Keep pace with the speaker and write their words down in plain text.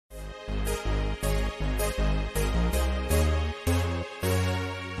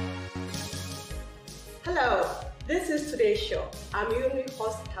Hello, this is today's show. I'm your new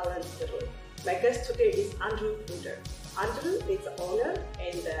host, Helen Little. My guest today is Andrew Rudder. Andrew is the owner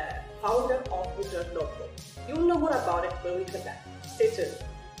and the founder of RudderLawGroup. You'll know more about it when we come back. Stay tuned.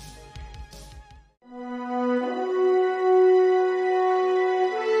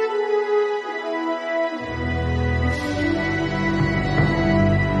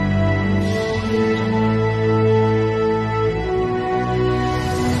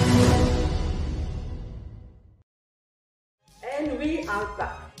 And we are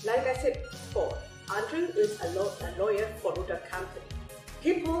back. Like I said before, Andrew is a lawyer for Rudder Company.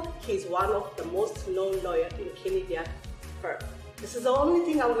 People, he's one of the most known lawyers in Canadian firm. This is the only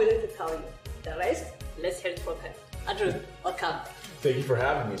thing I'm willing to tell you. The rest, let's hear it from him. Andrew, welcome. Thank you for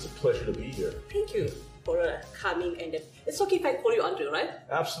having me. It's a pleasure to be here. Thank you for coming. And it's okay if I call you Andrew, right?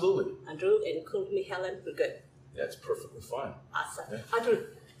 Absolutely. Andrew, and call me Helen. We're good. That's perfectly fine. Awesome. Yeah. Andrew,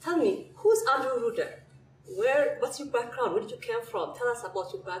 tell me, who's Andrew Rudder? What's your background? Where did you come from? Tell us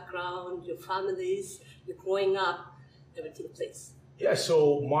about your background, your families, your growing up, everything, please. Yeah,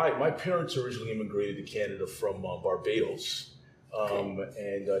 so my parents originally immigrated to Canada from Barbados, and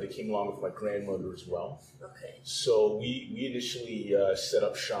they came along with my grandmother as well. Okay. So we initially set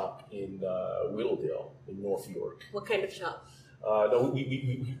up shop in Willowdale in North York. What kind of shop? No,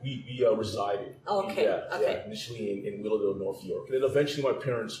 we resided. Oh, okay. Yeah, initially in Willowdale, North York, and then eventually my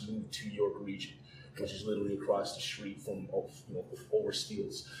parents moved to York Region, which is literally across the street from over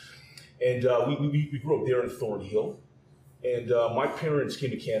Steeles. And we grew up there in Thornhill. And my parents came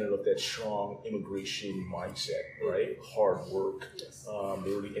to Canada with that strong immigration mindset, right? Hard work. Yes.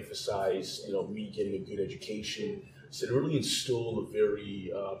 They really emphasized, me getting a good education. So they really instilled a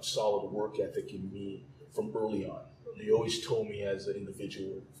very solid work ethic in me from early on. They always told me as an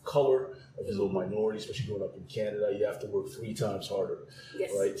individual of color, as a minority, especially growing up in Canada, you have to work 3 times harder,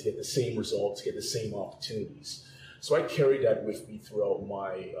 Yes. right, to get the same results, get the same opportunities. So I carried that with me throughout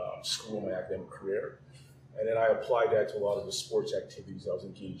my school, my academic career. And then I applied that to a lot of the sports activities I was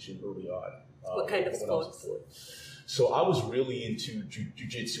engaged in early on. What kind of sports? So I was really into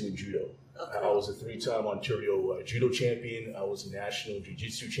jiu-jitsu and judo. Okay. I was a 3-time Ontario judo champion. I was a national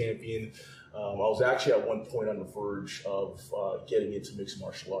jiu-jitsu champion. I was actually at one point on the verge of getting into mixed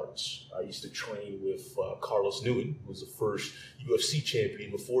martial arts. I used to train with Carlos Nguyen, who was the first UFC champion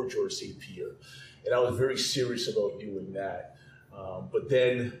before George St. Pierre. And I was very serious about doing that. But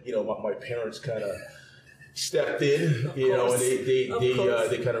then, my parents kind of stepped in, and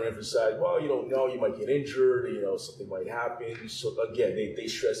they kind of emphasized, well, you don't know, you might get injured, something might happen. So again, they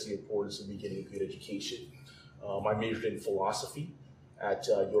stressed the importance of me getting a good education. I majored in philosophy at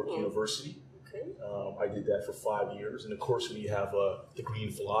York University. Okay. I did that for 5 years. And of course, when you have a degree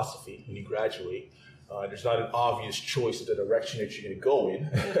in philosophy, when you graduate, there's not an obvious choice of the direction that you're going to go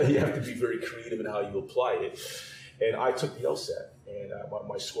in. You have to be very creative in how you apply it. And I took the LSAT, and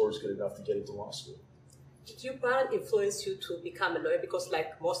my score was good enough to get into law school. Did your parents influence you to become a lawyer? Because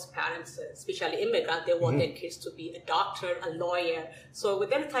like most parents, especially immigrants, they want their kids to be a doctor, a lawyer. So with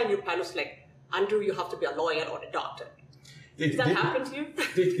that time, your parents like, Andrew, you have to be a lawyer or a doctor. Did that happen to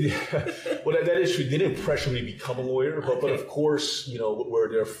you? Well, that is true. They didn't pressure me to become a lawyer, but of course, where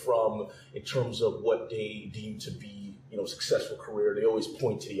they're from in terms of what they deem to be, successful career, they always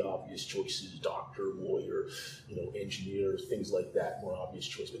point to the obvious choices: doctor, lawyer, engineer, things like that, more obvious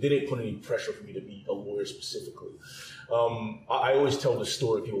choice. But they didn't put any pressure for me to be a lawyer specifically. I always tell the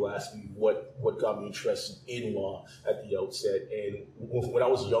story. People ask me what got me interested in law at the outset. And when I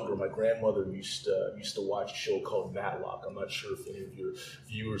was younger, my grandmother used to watch a show called Matlock. I'm not sure if any of your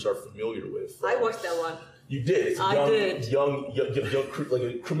viewers are familiar with. I watched that one. You did. It's a young, like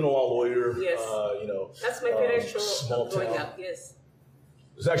a criminal law lawyer. Yes. That's my favorite show small growing town. up. Yes.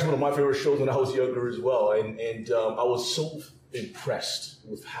 It was actually one of my favorite shows when I was younger as well, and I was so impressed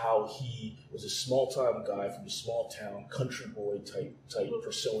with how he was a small-time guy from a small-town, country boy type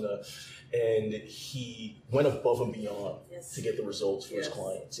persona, and he went above and beyond to get the results for his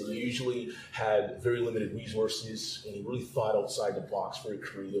clients. And he usually had very limited resources, and he really thought outside the box, very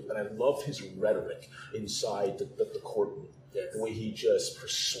creative. And I loved his rhetoric inside the courtroom. Yes. The way he just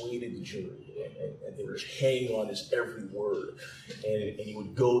persuaded the jury, and they were just hanging on his every word. And he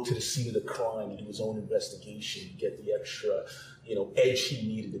would go to the scene of the crime and do his own investigation, get the extra, edge he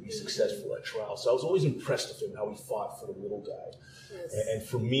needed to be successful at trial. So I was always impressed with him, how he fought for the little guy. Yes. And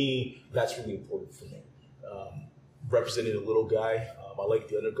for me, that's really important for me. Representing the little guy, I like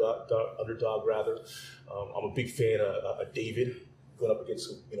the underdog rather. I'm a big fan of David going up against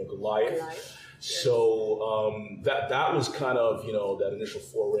Goliath. So that was kind of, that initial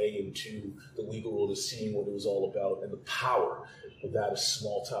foray into the legal world, of seeing what it was all about and the power that a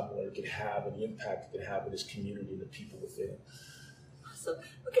small town lawyer could have and the impact it could have in his community and the people within it. So,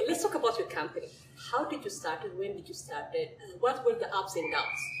 okay, let's talk about your company. How did you start it? When did you start it? What were the ups and downs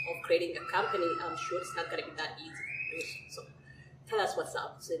of creating a company? I'm sure it's not going to be that easy to do. So tell us what's the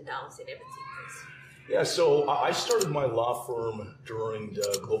ups and downs and everything, please. Yeah, so I started my law firm during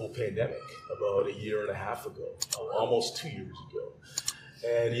the global pandemic about 1.5 years ago, almost 2 years ago.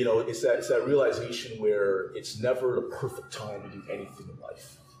 And, it's that realization where it's never the perfect time to do anything in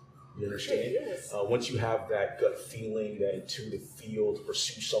life. You understand? Yes. Once you have that gut feeling, that intuitive feel to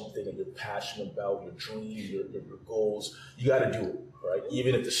pursue something that you're passionate about, your dream, your goals, you got to do it, right?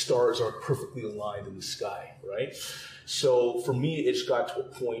 Even if the stars aren't perfectly aligned in the sky, right? So for me, it just got to a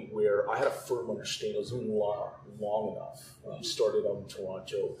point where I had a firm understanding. I was doing law long enough. Started out in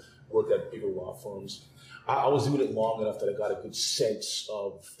Toronto, worked at bigger law firms. I was doing it long enough that I got a good sense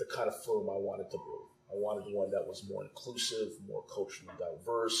of the kind of firm I wanted to build. I wanted one that was more inclusive, more culturally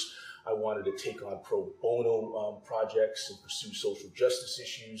diverse. I wanted to take on pro bono projects and pursue social justice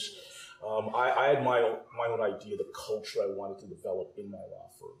issues. I had my own idea of the culture I wanted to develop in my law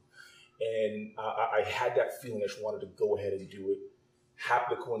firm. And I had that feeling I just wanted to go ahead and do it.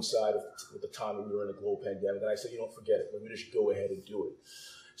 Happened to coincide with the time that we were in a global pandemic. And I said, forget it. Let me just go ahead and do it.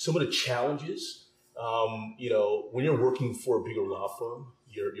 Some of the challenges, when you're working for a bigger law firm,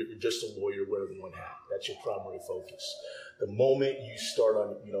 you're just a lawyer wearing one hat. That's your primary focus. The moment you start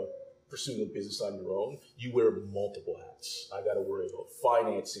on, pursuing a business on your own, you wear multiple hats. I got to worry about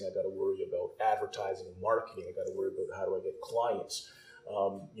financing. I got to worry about advertising and marketing. I got to worry about how do I get clients.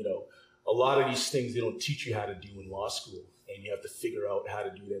 A lot of these things they don't teach you how to do in law school, and you have to figure out how to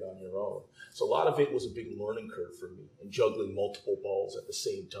do that on your own. So a lot of it was a big learning curve for me, and juggling multiple balls at the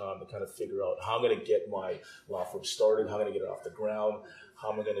same time to kind of figure out how I'm going to get my law firm started, how I'm going to get it off the ground,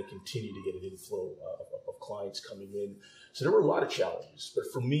 how am I going to continue to get an inflow of clients coming in. So there were a lot of challenges, but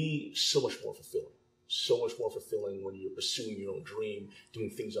for me, so much more fulfilling. So much more fulfilling when you're pursuing your own dream, doing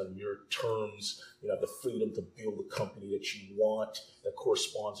things on your terms. You have the freedom to build the company that you want, that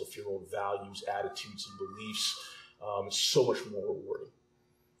corresponds with your own values, attitudes, and beliefs. It's so much more rewarding.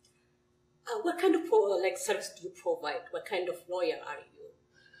 What kind of service do you provide? What kind of lawyer are you?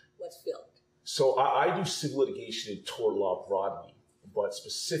 What field? So I do civil litigation and tort law broadly, but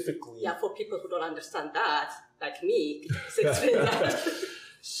specifically... Yeah, for people who don't understand that, like me, explain that.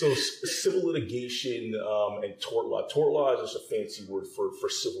 So civil litigation and tort law. Tort law is just a fancy word for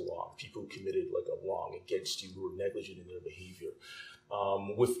civil law. People who committed like a wrong against you, who were negligent in their behavior.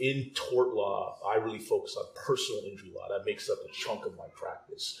 Within tort law, I really focus on personal injury law. That makes up a chunk of my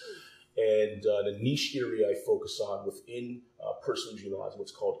practice. And the niche area I focus on within personal injury law is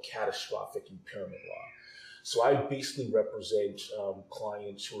what's called catastrophic impairment law. So I basically represent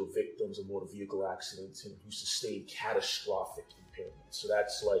clients who are victims of motor vehicle accidents and who sustain catastrophic impairments. So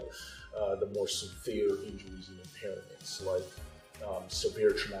that's like the more severe injuries and impairments, like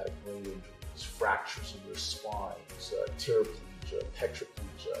severe traumatic brain injuries, fractures in your spines, tetraplegia,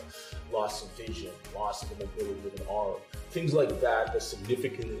 loss of vision, loss of the mobility of an arm, things like that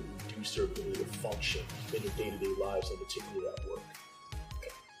significantly reduce their ability to function in their day-to-day lives, and particularly at work.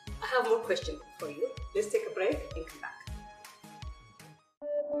 Okay. I have more questions for you. Let's take a break and come back.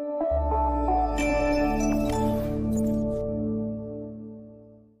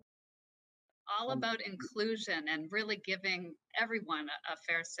 All about inclusion and really giving everyone a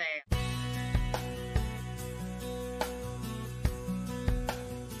fair say.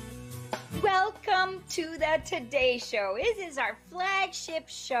 Welcome to the Today Show. This is our flagship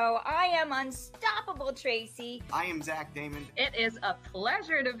show. I am Unstoppable Tracy. I am Zach Damon. It is a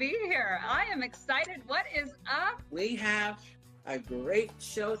pleasure to be here. I am excited. What is up? We have a great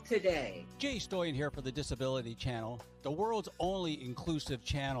show today. Jay Stoyan here for the Disability Channel, the world's only inclusive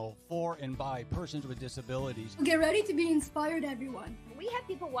channel for and by persons with disabilities. Get ready to be inspired, everyone. We have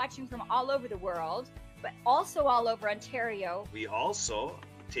people watching from all over the world, but also all over Ontario. We also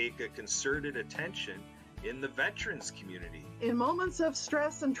take a concerted attention in the veterans community. In moments of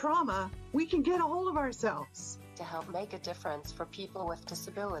stress and trauma, we can get a hold of ourselves. To help make a difference for people with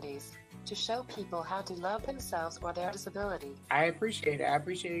disabilities, to show people how to love themselves or their disability. I appreciate it. I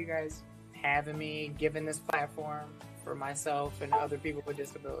appreciate you guys having me, giving this platform for myself and other people with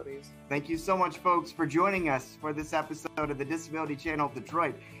disabilities. Thank you so much, folks, for joining us for this episode of the Disability Channel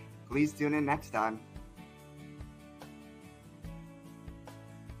Detroit. Please tune in next time.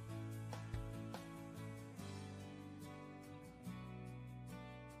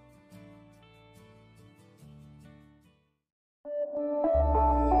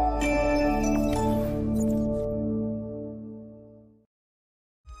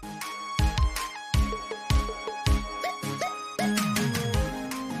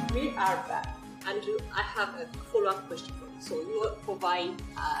 Arda, Andrew, I have a follow-up question for you. So you provide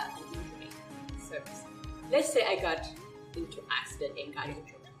an injury service. Let's say I got into accident and got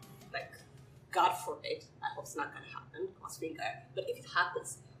injured. Like, God forbid, I hope it's not going to happen, cross finger. But if it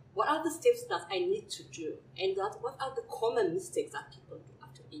happens, what are the steps that I need to do? And what are the common mistakes that people do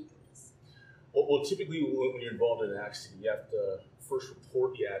after injuries? Well, typically when you're involved in an accident, you have to first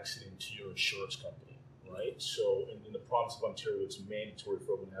report the accident to your insurance company, right? So in the province of Ontario, it's mandatory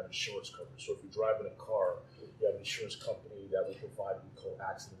for everyone to have insurance coverage. So if you're driving a car, you have an insurance company that will provide what we call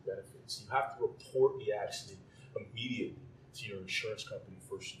accident benefits. You have to report the accident immediately to your insurance company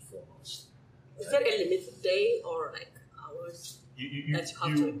first and foremost. Is there a limited day or like hours that you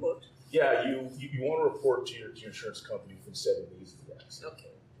have to report? Yeah, you want to report to your insurance company within 7 days of the accident.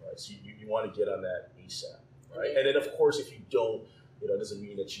 Okay. Right, so you want to get on that ASAP, right? And then of course, if you don't, it doesn't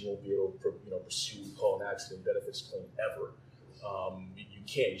mean that you won't be able to pursue what we call an accident benefits claim ever. You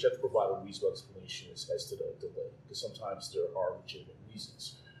can't. You just have to provide a reasonable explanation as to the delay, because sometimes there are legitimate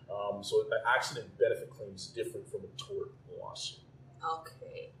reasons. So an accident benefit claim is different from a tort lawsuit.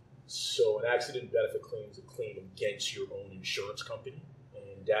 Okay. So an accident benefit claim is a claim against your own insurance company,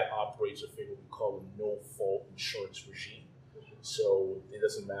 and that operates what we call a no-fault insurance regime. So it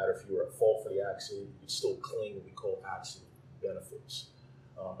doesn't matter if you're at fault for the accident, you can still claim what we call accident benefits.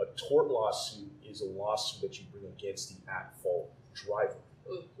 A tort lawsuit is a lawsuit that you bring against the at-fault driver.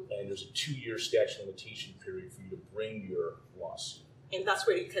 And there's a 2-year statute of limitation period for you to bring your lawsuit. And that's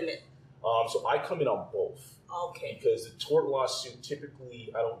where you come in? So I come in on both. Okay. Because the tort lawsuit,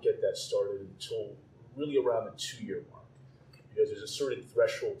 typically I don't get that started until really around the 2-year mark. Because there's a certain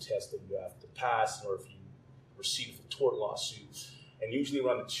threshold test that you have to pass in order for you to proceed with a tort lawsuit. And usually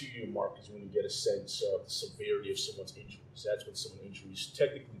around the 2-year mark is when you get a sense of the severity of someone's injuries. That's when someone's injuries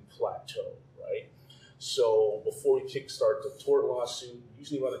technically plateau, right? So before we kickstart the tort lawsuit,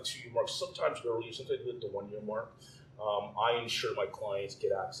 usually around the 2-year mark, sometimes earlier, sometimes at the 1-year mark, I ensure my clients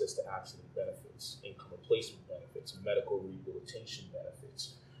get access to accident benefits, income replacement benefits, medical rehabilitation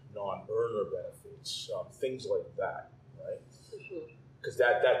benefits, non-earner benefits, things like that, right? Because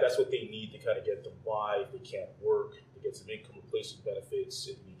that's what they need to kind of get them by if they can't work. They get some income replacement benefits,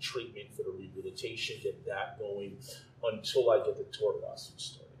 if they need treatment for the rehabilitation, get that going until I get the tort lawsuit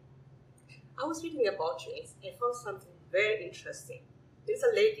started. I was reading about you and I found something very interesting. There's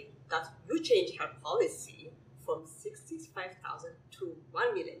a lady that you changed her policy from $65,000 to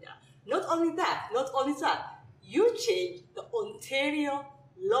 $1 million. Not only that, you changed the Ontario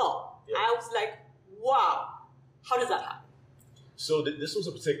law. Yeah. I was like, wow, how does that happen? So this was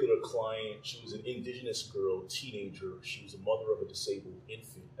a particular client. She was an Indigenous girl, teenager. She was a mother of a disabled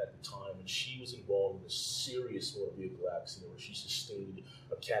infant at the time, and she was involved in a serious motor vehicle accident where she sustained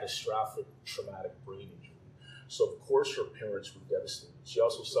a catastrophic traumatic brain injury. So of course her parents were devastated. She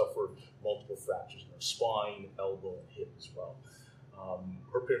also suffered multiple fractures in her spine, elbow, and hip as well.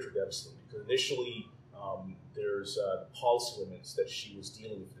 Her parents were devastated because initially there's policy limits that she was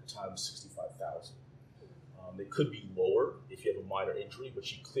dealing with at the time of $65,000. They could be lower if you have a minor injury, but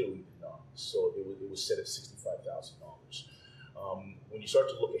she clearly did not. So it was set at $65,000. When you start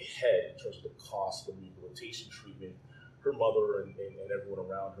to look ahead in terms of the cost of the rehabilitation treatment, her mother and everyone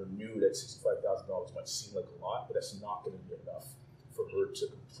around her knew that $65,000 might seem like a lot, but that's not going to be enough for her to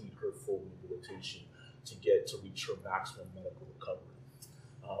complete her full rehabilitation to reach her maximum medical recovery.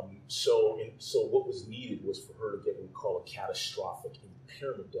 So what was needed was for her to get what we call a catastrophic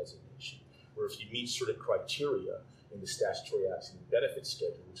impairment designation, where if you meet certain criteria in the statutory accident benefit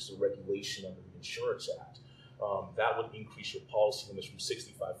schedule, which is a regulation under the Insurance Act, that would increase your policy limits from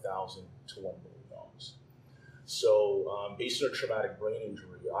 $65,000 to $1 million. So based on her traumatic brain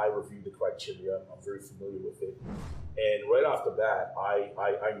injury, I reviewed the criteria. I'm very familiar with it. And right off the bat,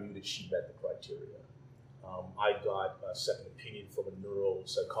 I knew that she met the criteria. I got a second opinion from a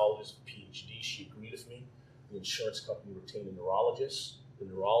neuropsychologist, a PhD. She agreed with me. The insurance company retained a neurologist. The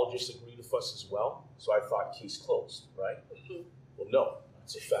neurologist agreed with us as well. So I thought case closed, right? Well, no, not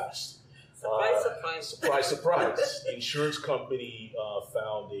so fast. Surprise, surprise. Surprise, surprise. The insurance company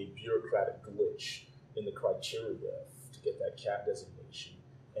found a bureaucratic glitch in the criteria to get that CAT designation,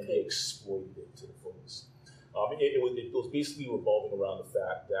 and they exploited it to the fullest. It was basically revolving around the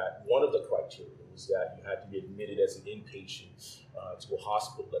fact that one of the criteria was that you had to be admitted as an inpatient to a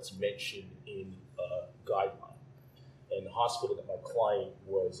hospital that's mentioned in a guideline. And the hospital that my client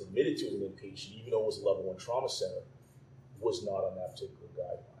was admitted to as an inpatient, even though it was a level 1 trauma center, was not on that particular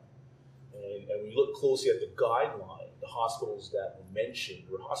guideline. And when you look closely at the guideline, the hospitals that were mentioned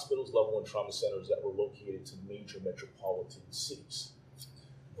were hospitals, level 1 trauma centers that were located to major metropolitan cities.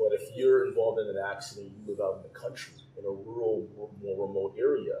 But if you're involved in an accident, you live out in the country, in a rural, more remote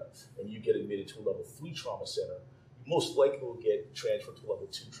area, and you get admitted to a level 3 trauma center, you most likely will get transferred to a level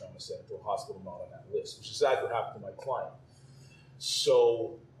 2 trauma center, to a hospital not on that list, which is exactly what happened to my client.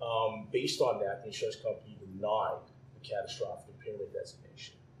 So based on that, the insurance company denied the catastrophic impairment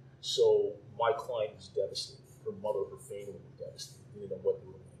designation. So my client was devastated. Her mother, her family were devastated. They didn't know what they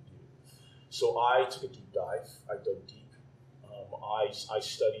were going to do. So I took a deep dive. I dug deep. I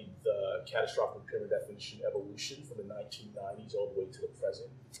studied the catastrophic impairment definition evolution from the 1990s all the way to the present.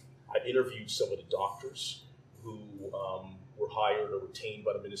 I interviewed some of the doctors who were hired or retained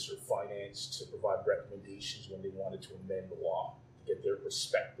by the Minister of Finance to provide recommendations when they wanted to amend the law, to get their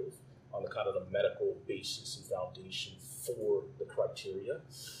perspective on the kind of the medical basis and foundation for the criteria.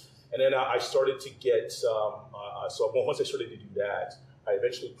 And then I started to get, so once I started to do that, I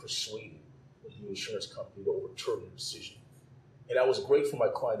eventually persuaded the insurance company to overturn the decision. And that was great for my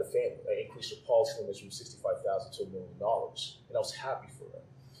client and family. I increased her policy limits from $65,000 to $1 million, and I was happy for her.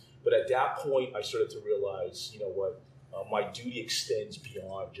 But at that point, I started to realize, you know what, my duty extends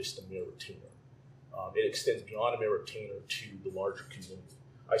beyond just a mere retainer. It extends beyond a mere retainer to the larger community.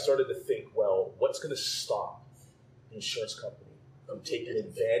 I started to think, well, what's going to stop the insurance company from taking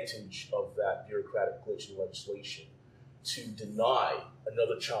advantage of that bureaucratic glitch in legislation to deny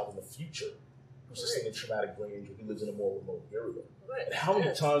another child in the future who's sustained a traumatic brain injury who lives in a more remote area? And how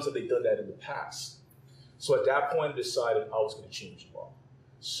many times have they done that in the past? So at that point, I decided I was going to change the law.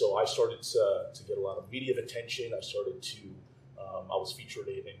 So I started to get a lot of media attention. I started to, I was featured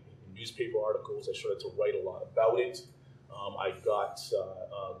in newspaper articles. I started to write a lot about it. I got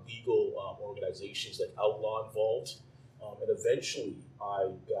legal organizations like Outlaw involved. And eventually, I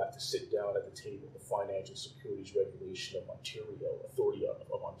got to sit down at the table with the Financial Securities Regulation of Ontario, Authority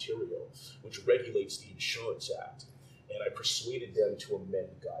of Ontario, which regulates the Insurance Act. And I persuaded them to amend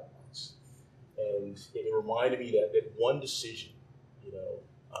the guidelines. And it reminded me that one decision, you know,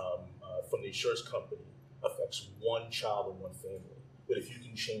 from the insurance company affects one child and one family. But if you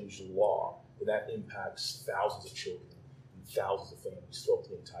can change the law, then that impacts thousands of children and thousands of families throughout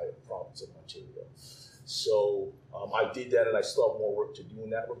the entire province of Ontario. So I did that, and I still have more work to do in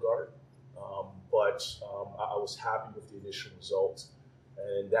that regard. But I was happy with the initial result,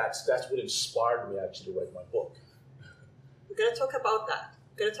 and that's what inspired me actually to write my book. We're gonna talk about that.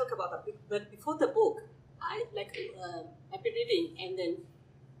 But before the book, I've been reading, and then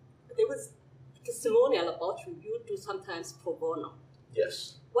there was a testimonial about you do sometimes pro bono.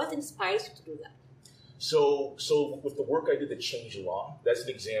 Yes. What inspires you to do that? So with the work I did to change the law, that's an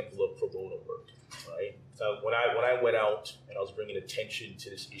example of pro bono work, right? When I went out and I was bringing attention to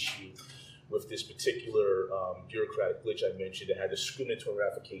this issue with this particular bureaucratic glitch I mentioned that had discriminatory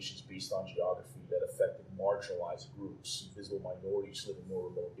ramifications based on geography that affected marginalized groups, invisible minorities who live in more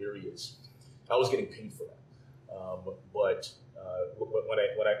remote areas, I was getting paid for that. But when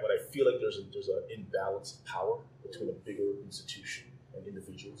I feel like there's an imbalance of power between a bigger institution and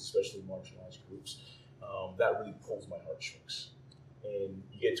individuals, especially marginalized groups, that really pulls my heartstrings. And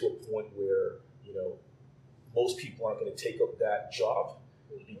you get to a point where, you know, most people aren't going to take up that job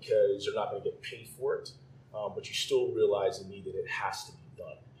because they're not going to get paid for it, but you still realize the need that it has to be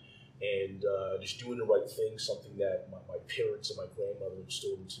done. And just doing the right thing, something that my parents and my grandmother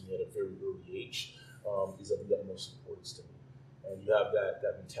instilled into me at a very early age, is of the utmost importance to me. And you have that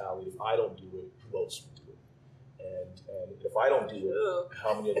mentality, if I don't do it, who else will do it? And if I don't do it,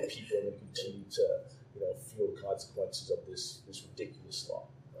 how many other people are going to continue to, you know, feel the consequences of this ridiculous law,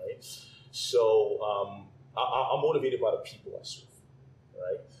 right? So I'm motivated by the people I serve,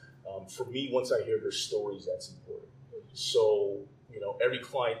 right? For me, once I hear their stories, that's important. So, you know, every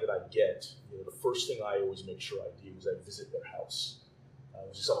client that I get, you know, the first thing I always make sure I do is I visit their house.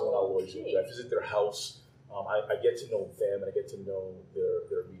 Which is something I'll always do. I visit their house. I get to know them, and I get to know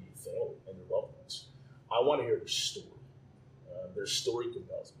their immediate family and their loved ones. I want to hear their story. Their story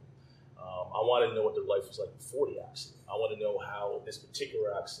compels me. I want to know what their life was like before the accident. I want to know how this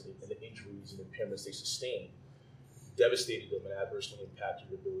particular accident and the injuries and impairments they sustained devastated them and adversely impacted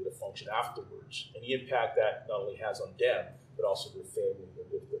their ability to function afterwards, and the impact that not only has on them, but also their family and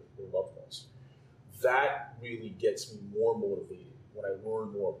their loved ones. That really gets me more motivated when I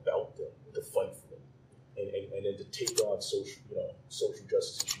learn more about them, to fight for them, and then to take on social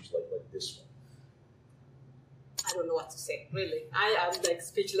justice issues like this one. I don't know what to say, really. I am like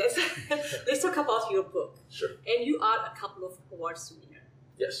speechless. Let's talk about your book. Sure. And you are a couple of awards winner.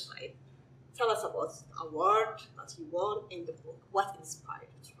 Yes. Right? Tell us about the award that you won in the book. What inspired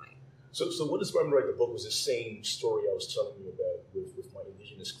you to write? So what inspired me to write the book was the same story I was telling you about with my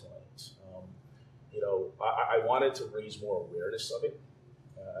Indigenous clients. You know, I wanted to raise more awareness of it,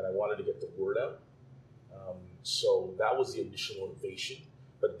 and I wanted to get the word out. So that was the initial motivation.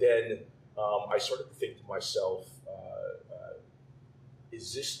 But then I started to think to myself,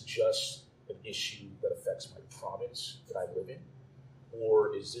 is this just an issue that affects my province that I live in?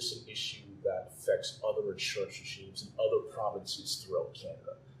 Or is this an issue that affects other insurance regimes in other provinces throughout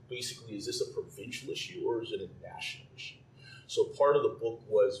Canada? Basically, is this a provincial issue or is it a national issue? So part of the book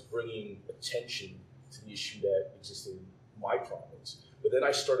was bringing attention to the issue that existed in my province. But then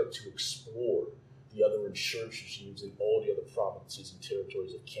I started to explore the other insurance regimes in all the other provinces and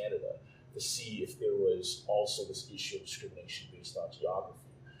territories of Canada to see if there was also this issue of discrimination based on geography.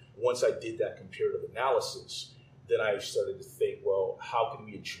 Once I did that comparative analysis, then I started to think, well, how can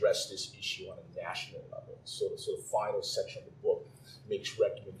we address this issue on a national level? So the final section of the book makes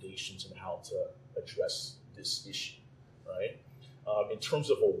recommendations on how to address this issue, right? In terms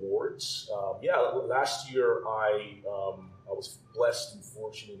of awards, last year I was blessed and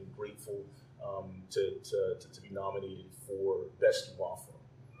fortunate and grateful to be nominated for Best Law Firm.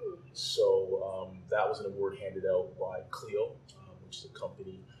 So that was an award handed out by Clio, which is a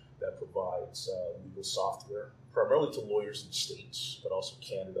company that provides legal software, primarily to lawyers in the States, but also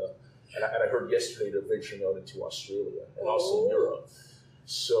Canada. And I heard yesterday they're venturing out into Australia and also Europe.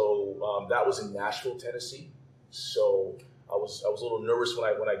 So that was in Nashville, Tennessee. So I was a little nervous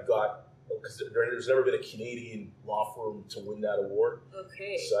when I got, because there's never been a Canadian law firm to win that award.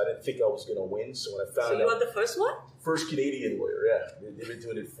 Okay. So I didn't think I was going to win. So when I found out. So you were the first one? First Canadian lawyer, yeah. They've been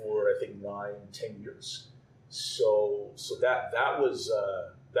doing it for, I think, 9-10 years. So that was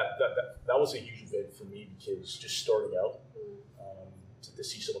a huge event for me, because just starting out, to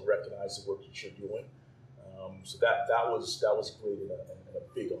see someone recognize the work that you're doing. So that was great and a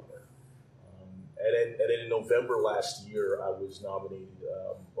big honor. And then in November last year, I was nominated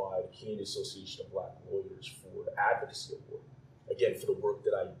by the Canadian Association of Black Lawyers for the Advocacy Award. Again, for the work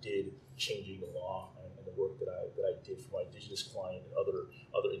that I did changing the law and the work that I did for my Indigenous client and other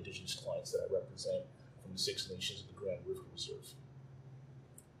Indigenous clients that I represent from the Six Nations of the Grand River Reserve.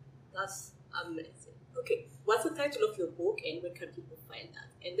 That's amazing. Okay, what's the title of your book and where can people find that?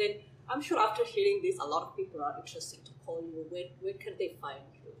 And then I'm sure after hearing this, a lot of people are interested to call you. Where can they find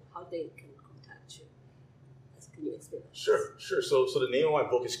you? How they can contact you? Can you explain that? Sure. So the name of my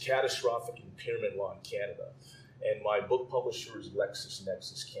book is Catastrophic Impairment Law in Canada. And my book publisher is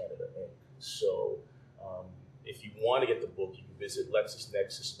LexisNexis Canada, Inc. So if you want to get the book, you can visit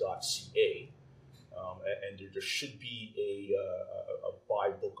LexisNexis.ca. And there should be a buy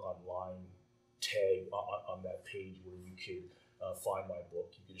book online tag on that page where you can find my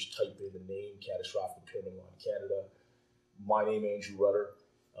book. You can just type in the name, Catastrophic Impairment Law in Canada, my name, Andrew Rudder,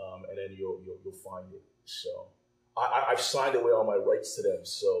 and then you'll find it. So I've signed away all my rights to them,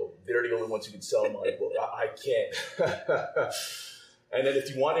 so they're the only ones who can sell my book. I can't. And then if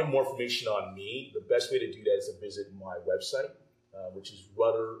you want any more information on me, the best way to do that is to visit my website, which is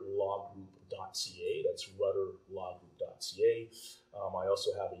RudderLawGroup.ca. That's RudderLawGroup.ca. I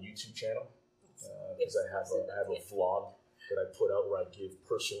also have a YouTube channel because I have a vlog that I put out where I give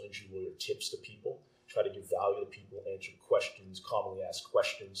personal injury lawyer tips to people, try to give value to people, answer questions, commonly asked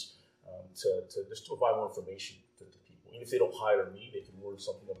questions, to provide more information to people. Even if they don't hire me, they can learn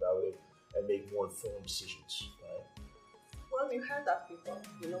something about it and make more informed decisions, right? Well, you heard that, people.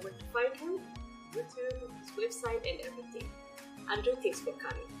 You know where to find him, YouTube, his website, and everything. Andrew, thanks for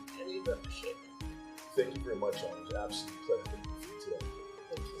coming. I really appreciate that. Thank you very much, Anna. It was an absolute pleasure being with you today.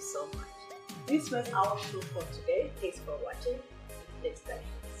 Thank you so much. This was our show for today. Thanks for watching. Next time.